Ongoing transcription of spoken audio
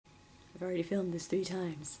I've already filmed this 3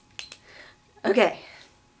 times. Okay.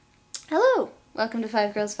 Hello! Welcome to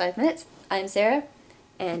 5 Girls, 5 Minutes. I'm Sarah,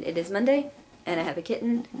 and it is Monday, and I have a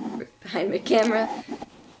kitten behind my camera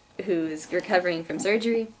who's recovering from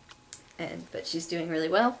surgery, but she's doing really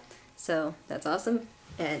well, so that's awesome,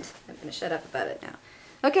 and I'm going to shut up about it now.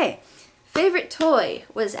 Okay, favorite toy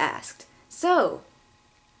was asked. So,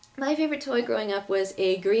 my favorite toy growing up was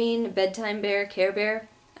a green bedtime bear, Care Bear,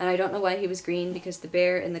 and I don't know why he was green because the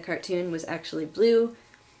bear in the cartoon was actually blue,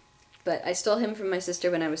 but I stole him from my sister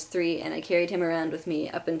when I was 3 and I carried him around with me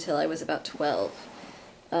up until I was about 12.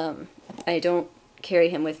 I don't carry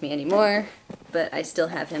him with me anymore, but I still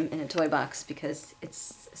have him in a toy box because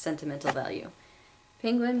it's sentimental value.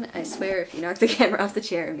 Penguin, I swear if you knock the camera off the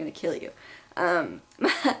chair, I'm gonna kill you.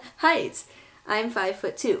 Height, I'm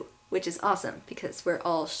 5'2", which is awesome because we're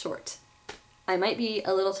all short. I might be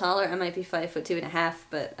a little taller, I might be 5'2½",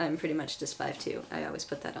 but I'm pretty much just 5'2". I always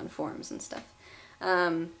put that on forums and stuff.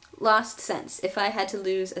 Lost sense. If I had to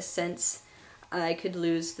lose a sense, I could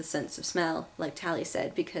lose the sense of smell, like Tally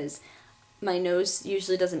said, because my nose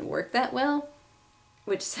usually doesn't work that well,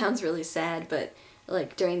 which sounds really sad, but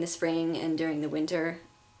like during the spring and during the winter,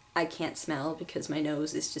 I can't smell because my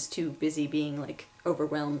nose is just too busy being like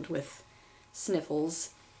overwhelmed with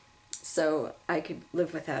sniffles. So I could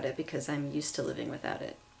live without it because I'm used to living without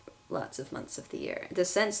it lots of months of the year. The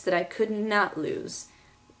sense that I could not lose,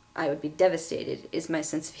 I would be devastated, is my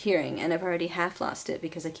sense of hearing, and I've already half lost it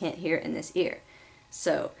because I can't hear in this ear.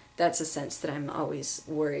 So that's a sense that I'm always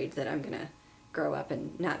worried that I'm gonna grow up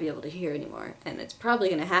and not be able to hear anymore. And it's probably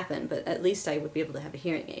gonna happen, but at least I would be able to have a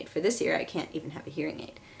hearing aid. For this ear, I can't even have a hearing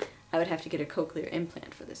aid. I would have to get a cochlear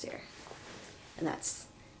implant for this ear. And that's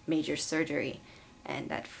major surgery, and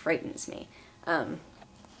that frightens me.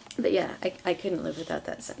 But yeah, I couldn't live without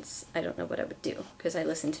that sense. I don't know what I would do, because I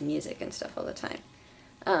listen to music and stuff all the time.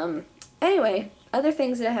 Anyway, other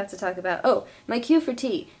things that I have to talk about. Oh, my cue for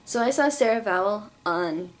tea. So I saw Sara Vowell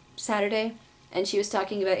on Saturday, and she was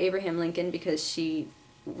talking about Abraham Lincoln because she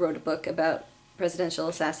wrote a book about presidential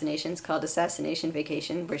assassinations called Assassination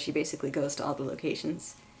Vacation, where she basically goes to all the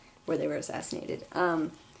locations where they were assassinated.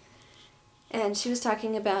 And she was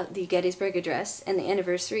talking about the Gettysburg Address, and the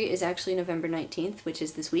anniversary is actually November 19th, which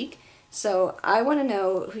is this week. So I want to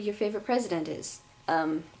know who your favorite president is.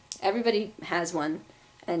 Everybody has one,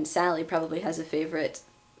 and Sally probably has a favorite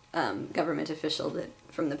government official that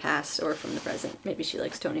from the past or from the present. Maybe she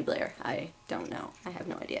likes Tony Blair. I don't know. I have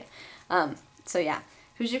no idea. So yeah,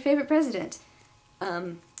 who's your favorite president?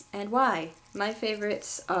 And why? My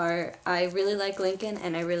favorites are, I really like Lincoln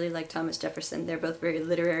and I really like Thomas Jefferson. They're both very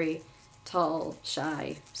literary, tall,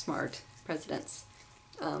 shy, smart presidents.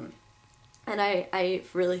 And I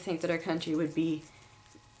really think that our country would be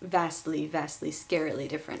vastly, vastly, scarily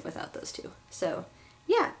different without those two. So,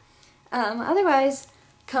 yeah. Otherwise,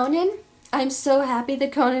 Conan. I'm so happy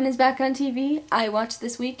that Conan is back on TV. I watched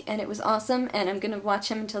this week and it was awesome, and I'm gonna watch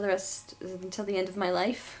him until the end of my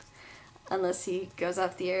life. Unless he goes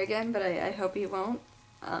off the air again, but I hope he won't.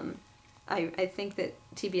 I think that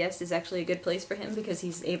TBS is actually a good place for him because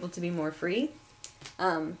he's able to be more free.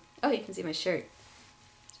 Oh, you can see my shirt.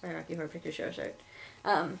 It's my Rocky Horror Picture Show shirt.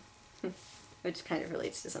 Which kind of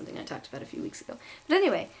relates to something I talked about a few weeks ago. But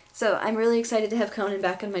anyway, so I'm really excited to have Conan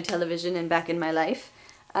back on my television and back in my life.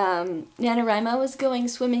 NaNoWriMo was going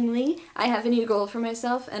swimmingly. I have a new goal for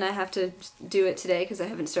myself, and I have to do it today because I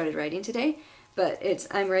haven't started writing today. But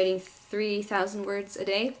I'm writing 3,000 words a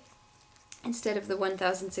day instead of the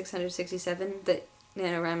 1,667 that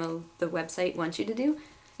NaNoWriMo, the website, wants you to do.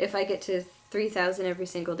 If I get to 3,000 every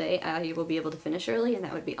single day, I will be able to finish early, and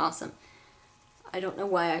that would be awesome. I don't know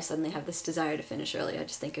why I suddenly have this desire to finish early. I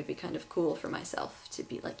just think it'd be kind of cool for myself to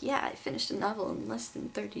be like, yeah, I finished a novel in less than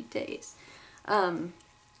 30 days.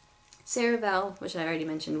 Sara Vowell, which I already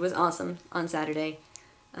mentioned, was awesome on Saturday.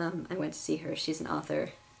 I went to see her. She's an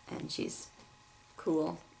author, and she's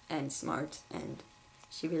cool and smart, and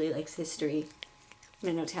she really likes history. And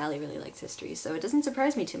I know Tally really likes history, so it doesn't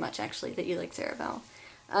surprise me too much, actually, that you like Sara Vowell.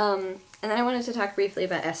 And then I wanted to talk briefly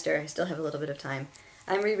about Esther. I still have a little bit of time.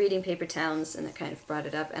 I'm rereading Paper Towns, and that kind of brought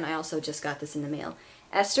it up, and I also just got this in the mail.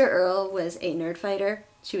 Esther Earl was a nerdfighter.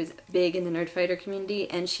 She was big in the nerdfighter community,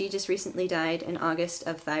 and she just recently died in August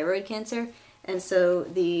of thyroid cancer, and so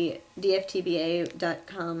the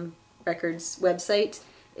DFTBA.com records website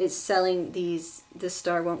is selling these "This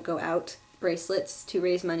Star Won't Go Out" bracelets to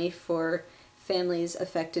raise money for families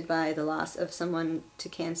affected by the loss of someone to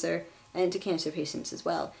cancer, and to cancer patients as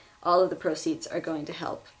well. All of the proceeds are going to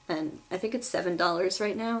help, and I think it's $7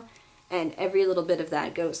 right now, and every little bit of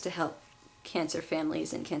that goes to help cancer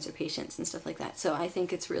families and cancer patients and stuff like that. So I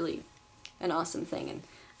think it's really an awesome thing, and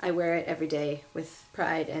I wear it every day with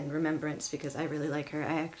pride and remembrance because I really like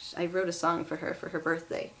her. I wrote a song for her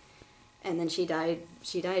birthday, and then she died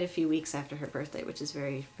a few weeks after her birthday, which is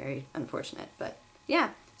very, very unfortunate. But yeah,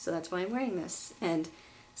 so that's why I'm wearing this. And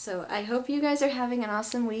so I hope you guys are having an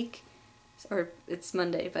awesome week. Or it's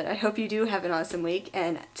Monday, but I hope you do have an awesome week.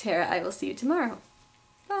 And Tara, I will see you tomorrow.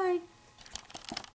 Bye!